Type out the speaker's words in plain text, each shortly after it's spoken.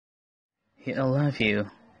Here I love you.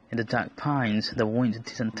 In the dark pines, the wind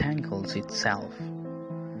disentangles itself.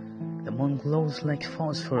 The moon glows like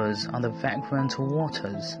phosphorus on the vagrant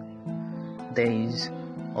waters. Days,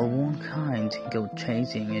 all one kind, go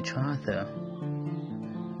chasing each other.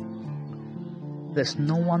 The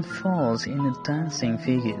snow unfurls in the dancing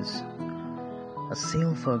figures. A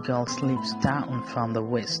silver girl slips down from the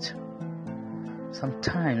west.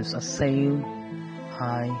 Sometimes I sail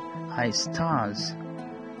high stars,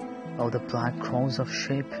 of the black crows of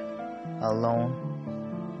sheep, alone.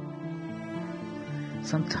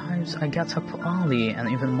 Sometimes I get up early and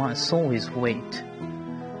even my soul is weak.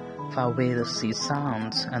 Far away the sea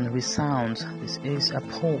sounds and resounds, this is a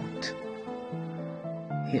port.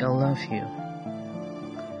 Here I love you.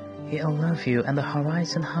 Here I love you, and the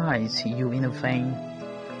horizon hides you in a vain.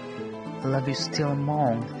 I love you still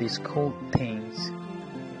among these cold things.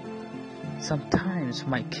 Sometimes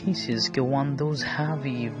my kisses go on those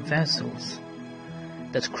heavy vessels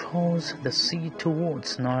that cross the sea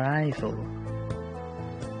towards an arrival.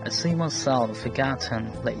 I see myself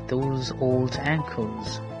forgotten like those old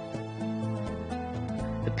anchors.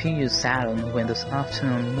 The pier is silent when the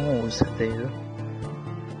afternoon moors there.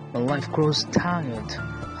 My life grows tired,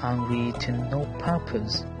 hungry to no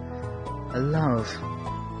purpose. I love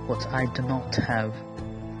what I do not have.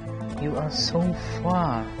 You are so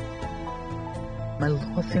far. My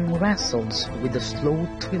loathing wrestles with the slow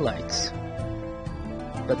twilights,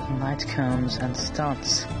 but night comes and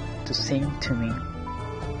starts to sing to me.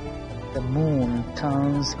 The moon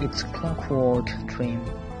turns its clockwork dream.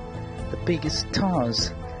 The biggest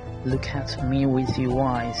stars look at me with your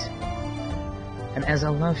eyes, and as I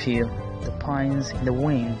love you, the pines in the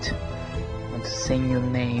wind want to sing your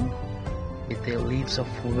name with their leaves of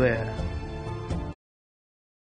fire.